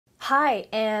Hi,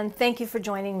 and thank you for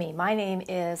joining me. My name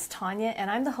is Tonya, and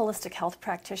I'm the holistic health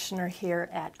practitioner here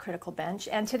at Critical Bench.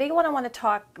 And today what I want to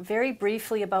talk very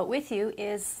briefly about with you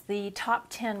is the top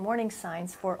 10 warning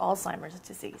signs for Alzheimer's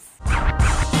disease.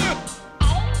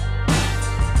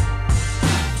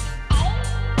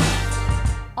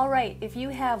 All right, if you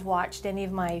have watched any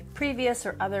of my previous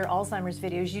or other Alzheimer's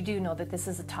videos, you do know that this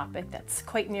is a topic that's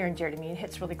quite near and dear to me. It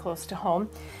hits really close to home.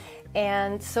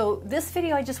 And so this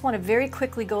video, I just want to very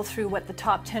quickly go through what the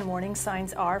top 10 warning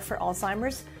signs are for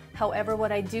Alzheimer's. However,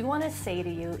 what I do want to say to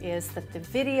you is that the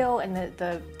video and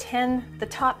the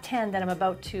top 10 that I'm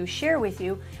about to share with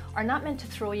you are not meant to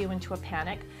throw you into a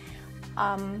panic.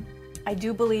 I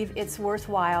do believe it's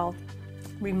worthwhile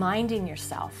reminding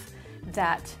yourself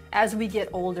that as we get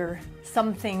older,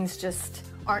 some things just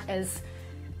aren't as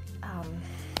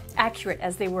accurate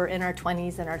as they were in our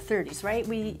 20s and our 30s, right?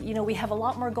 We have a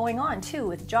lot more going on too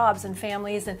with jobs and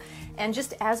families, and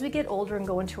just as we get older and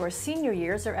go into our senior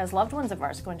years, or as loved ones of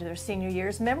ours go into their senior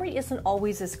years, memory isn't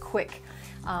always as quick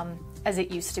as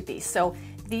it used to be. So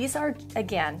these are,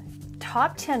 again,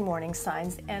 top 10 warning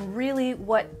signs, and really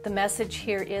what the message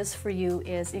here is for you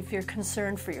is if you're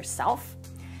concerned for yourself,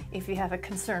 if you have a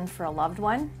concern for a loved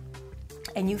one,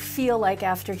 and you feel like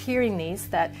after hearing these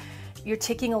that you're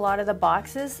ticking a lot of the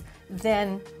boxes,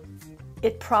 then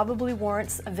it probably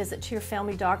warrants a visit to your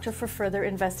family doctor for further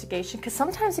investigation, because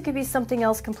sometimes it could be something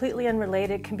else completely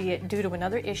unrelated, it can be due to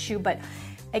another issue. But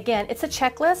again, it's a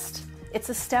checklist. It's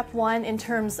a step one in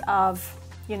terms of,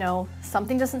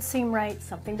 something doesn't seem right,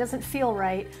 something doesn't feel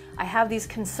right, I have these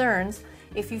concerns.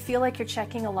 If you feel like you're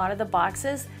checking a lot of the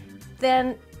boxes,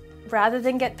 then rather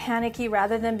than get panicky,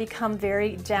 rather than become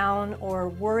very down or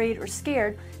worried or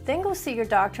scared, then go see your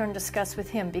doctor and discuss with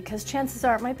him, because chances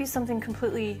are it might be something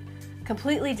completely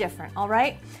different, all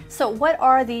right? So what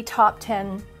are the top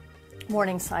 10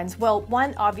 warning signs? Well,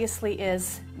 one obviously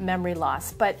is memory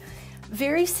loss, but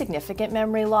very significant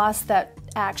memory loss that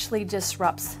actually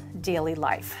disrupts daily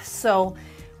life. So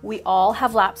we all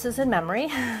have lapses in memory.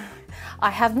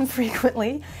 I have them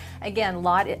frequently. Again,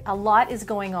 a lot is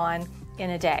going on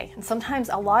in a day, and sometimes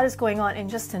a lot is going on in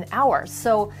just an hour.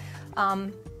 So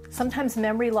sometimes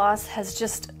memory loss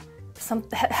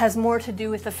has more to do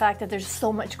with the fact that there's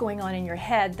so much going on in your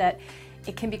head that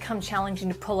it can become challenging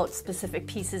to pull out specific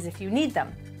pieces if you need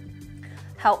them.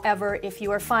 However, if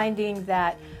you are finding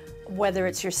that whether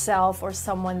it's yourself or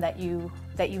someone that you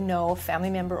know, a family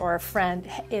member or a friend,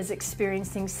 is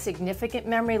experiencing significant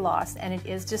memory loss and it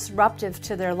is disruptive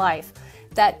to their life,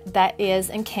 that is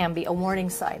and can be a warning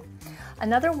sign.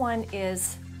 Another one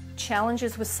is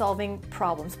challenges with solving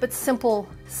problems, but simple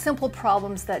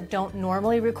problems that don't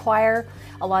normally require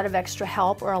a lot of extra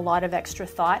help or a lot of extra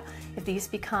thought. If these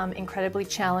become incredibly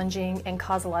challenging and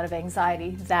cause a lot of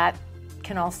anxiety, that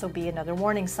can also be another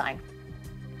warning sign.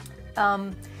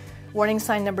 Warning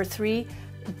sign number 3,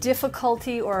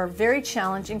 difficulty or very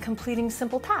challenge in completing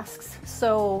simple tasks.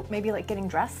 So maybe like getting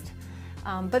dressed.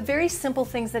 But very simple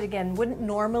things that, again, wouldn't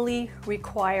normally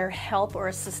require help or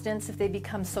assistance. If they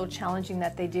become so challenging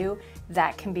that they do,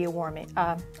 that can be a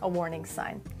warning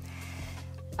sign.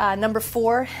 Number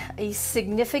 4, a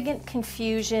significant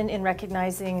confusion in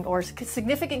recognizing, or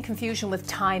significant confusion with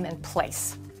time and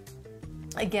place.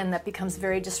 Again, that becomes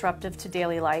very disruptive to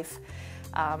daily life,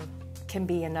 can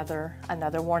be another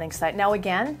warning sign. Now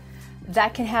again,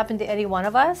 that can happen to any one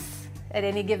of us. At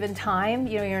any given time,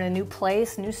 you're in a new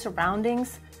place, new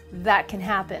surroundings, that can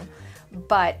happen.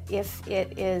 But if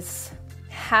it is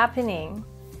happening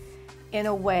in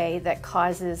a way that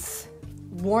causes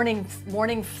warning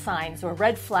signs or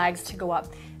red flags to go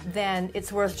up, then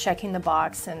it's worth checking the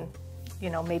box and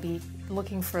maybe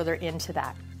looking further into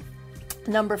that.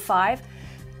 Number 5,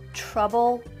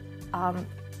 trouble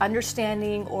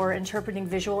understanding or interpreting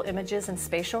visual images and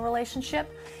spatial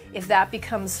relationship. If that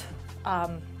becomes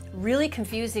really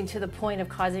confusing to the point of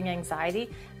causing anxiety,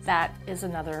 that is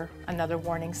another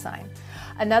warning sign.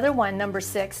 Another one, number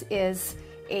 6, is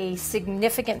a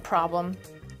significant problem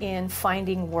in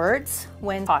finding words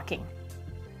when talking.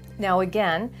 Now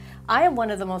again, I am one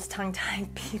of the most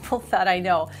tongue-tied people that I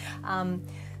know.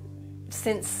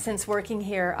 Since working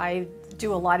here, I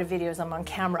do a lot of videos. I'm on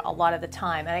camera a lot of the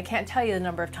time, and I can't tell you the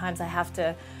number of times I have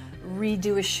to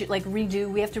redo a shoot,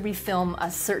 we have to refilm a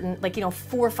certain,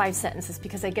 4 or 5 sentences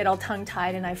because I get all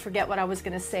tongue-tied and I forget what I was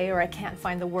going to say, or I can't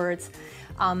find the words.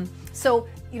 So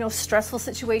stressful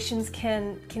situations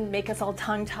can make us all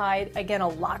tongue-tied. Again, a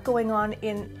lot going on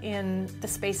in the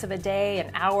space of a day, an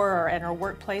hour, or in our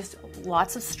workplace,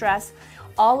 lots of stress.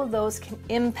 All of those can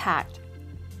impact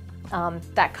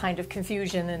that kind of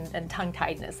confusion and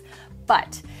tongue-tiedness.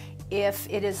 But If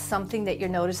it is something that you're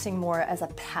noticing more as a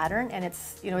pattern and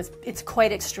it's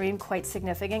quite extreme, quite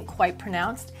significant, quite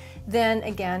pronounced, then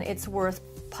again it's worth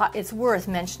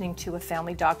mentioning to a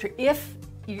family doctor if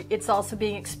it's also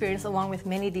being experienced along with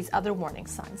many of these other warning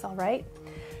signs. All right.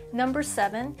 Number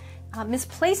 7,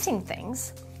 misplacing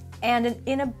things,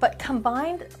 but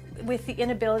combined with the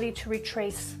inability to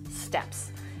retrace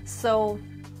steps. So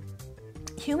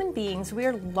human beings, we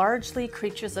are largely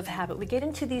creatures of habit. We get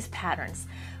into these patterns.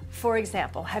 For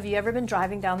example, have you ever been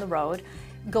driving down the road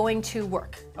going to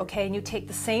work, okay, and you take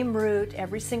the same route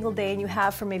every single day and you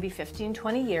have for maybe 15,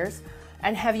 20 years,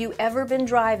 and have you ever been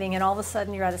driving and all of a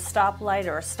sudden you're at a stoplight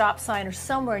or a stop sign or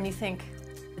somewhere and you think,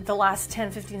 the last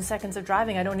 10, 15 seconds of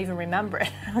driving, I don't even remember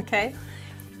it, okay?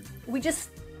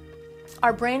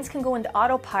 Our brains can go into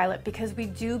autopilot because we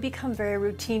do become very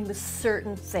routine with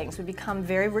certain things. We become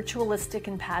very ritualistic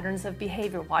in patterns of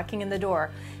behavior, walking in the door,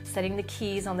 setting the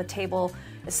keys on the table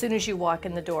as soon as you walk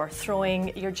in the door,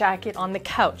 throwing your jacket on the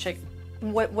couch,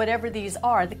 whatever these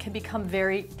are, that can become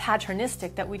very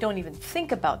patternistic that we don't even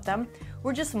think about them.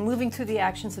 We're just moving through the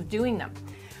actions of doing them.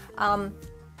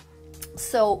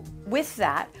 So with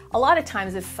that, a lot of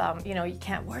times if, you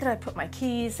can't, where did I put my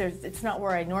keys? It's not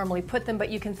where I normally put them, but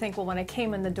you can think, well, when I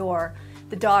came in the door,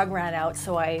 the dog ran out,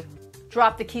 so I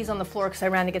dropped the keys on the floor because I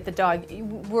ran to get the dog.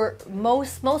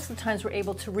 Most of the times we're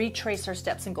able to retrace our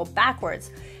steps and go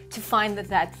backwards to find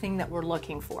that thing that we're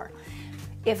looking for.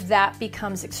 If that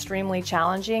becomes extremely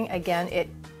challenging, again,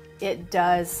 it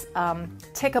does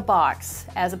tick a box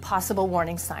as a possible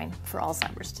warning sign for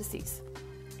Alzheimer's disease.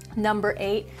 Number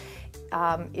 8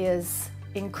 is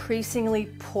increasingly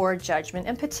poor judgment,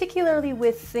 and particularly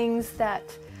with things that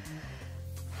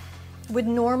a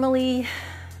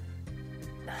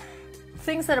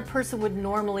person would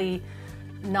normally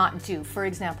not do. For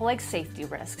example, like safety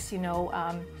risks,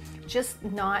 just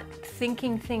not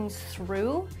thinking things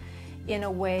through in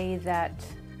a way that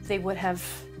they would have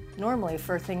normally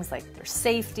for things like their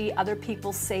safety, other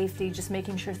people's safety, just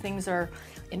making sure things are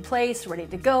in place, ready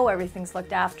to go, everything's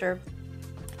looked after.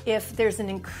 If there's an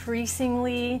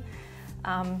increasingly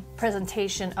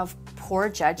presentation of poor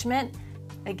judgment,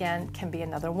 again, can be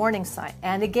another warning sign.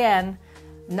 And again,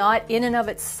 not in and of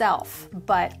itself,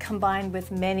 but combined with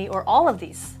many or all of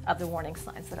these other warning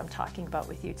signs that I'm talking about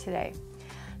with you today.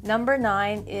 Number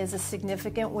 9 is a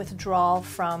significant withdrawal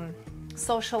from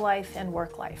social life and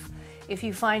work life. If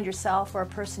you find yourself or a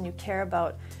person you care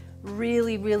about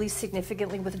really, really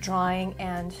significantly withdrawing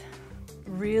and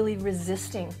really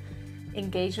resisting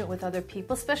engagement with other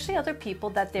people, especially other people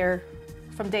that they're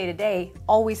from day to day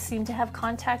always seem to have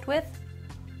contact with,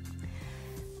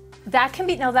 that can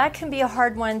be a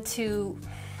hard one to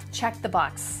check the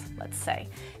box, let's say,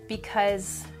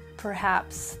 because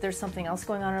perhaps there's something else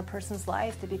going on in a person's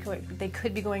life. They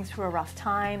could be going through a rough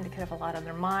time. They could have a lot on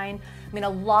their mind. I mean, a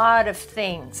lot of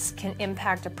things can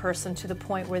impact a person to the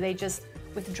point where they just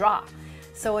withdraw.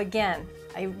 So again,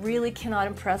 I really cannot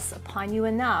impress upon you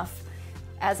enough,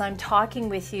 as I'm talking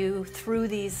with you through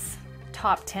these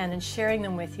top 10 and sharing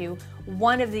them with you,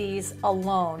 one of these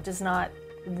alone does not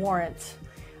warrant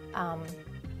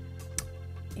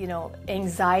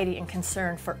anxiety and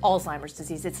concern for Alzheimer's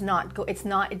disease. It's not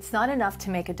enough to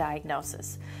make a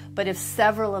diagnosis. But if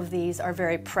several of these are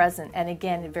very present, and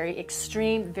again, very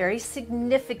extreme, very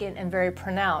significant, and very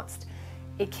pronounced,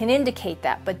 it can indicate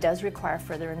that, but does require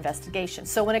further investigation.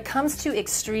 So when it comes to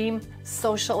extreme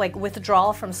social, like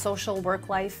withdrawal from social work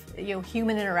life,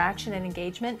 human interaction and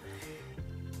engagement,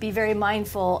 be very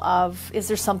mindful of, is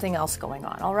there something else going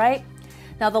on, all right?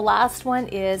 Now the last one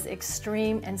is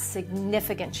extreme and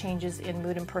significant changes in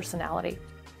mood and personality.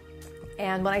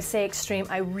 And when I say extreme,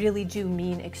 I really do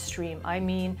mean extreme. I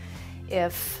mean,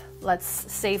 if, let's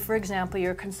say for example,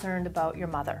 you're concerned about your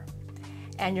mother,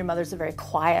 and your mother's a very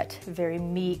quiet, very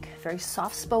meek, very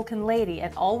soft-spoken lady,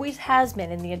 and always has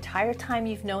been, in the entire time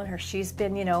you've known her, she's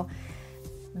been,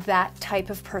 that type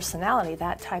of personality,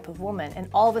 that type of woman. And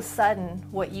all of a sudden,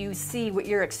 what you see, what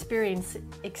you're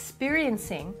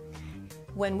experiencing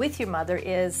when with your mother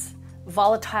is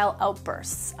volatile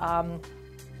outbursts,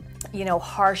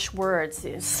 harsh words,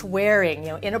 swearing,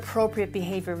 inappropriate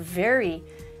behavior, very,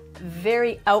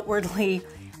 very outwardly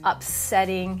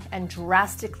upsetting and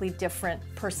drastically different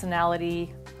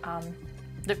personality.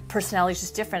 The personality is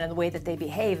just different in the way that they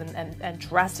behave, and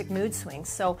drastic mood swings.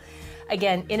 So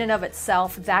again, in and of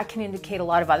itself, that can indicate a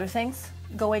lot of other things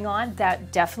going on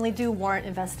that definitely do warrant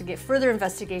further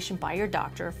investigation by your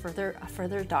doctor,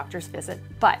 further doctor's visit.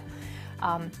 But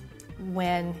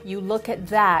when you look at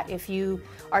that, if you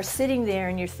are sitting there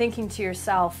and you're thinking to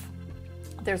yourself,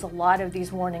 there's a lot of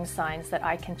these warning signs that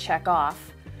I can check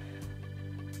off,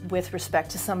 with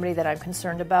respect to somebody that I'm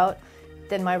concerned about,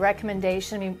 then my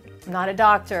recommendation, I mean, I'm not a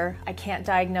doctor, I can't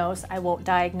diagnose, I won't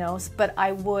diagnose, but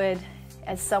I would,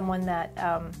 as someone that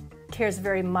cares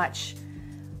very much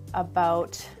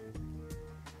about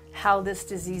how this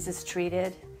disease is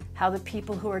treated, how the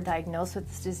people who are diagnosed with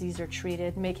this disease are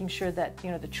treated, making sure that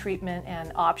the treatment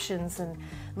and options and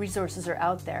resources are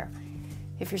out there.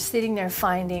 If you're sitting there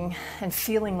finding and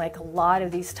feeling like a lot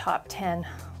of these top 10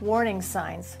 warning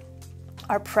signs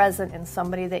are present in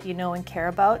somebody that you know and care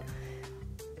about,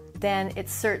 then it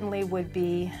certainly would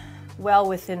be well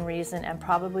within reason and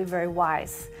probably very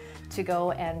wise to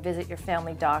go and visit your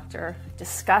family doctor,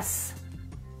 discuss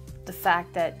the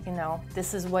fact that,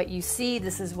 this is what you see,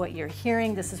 this is what you're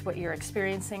hearing, this is what you're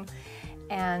experiencing,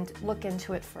 and look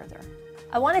into it further.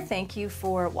 I want to thank you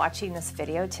for watching this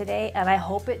video today, and I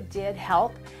hope it did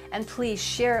help. And please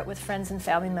share it with friends and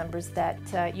family members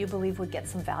that you believe would get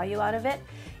some value out of it.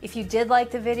 If you did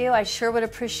like the video, I sure would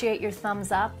appreciate your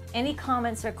thumbs up. Any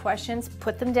comments or questions,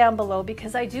 put them down below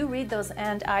because I do read those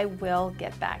and I will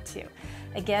get back to you.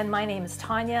 Again, my name is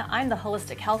Tonya. I'm the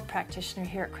Holistic Health Practitioner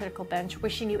here at Critical Bench,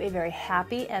 wishing you a very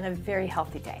happy and a very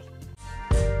healthy day.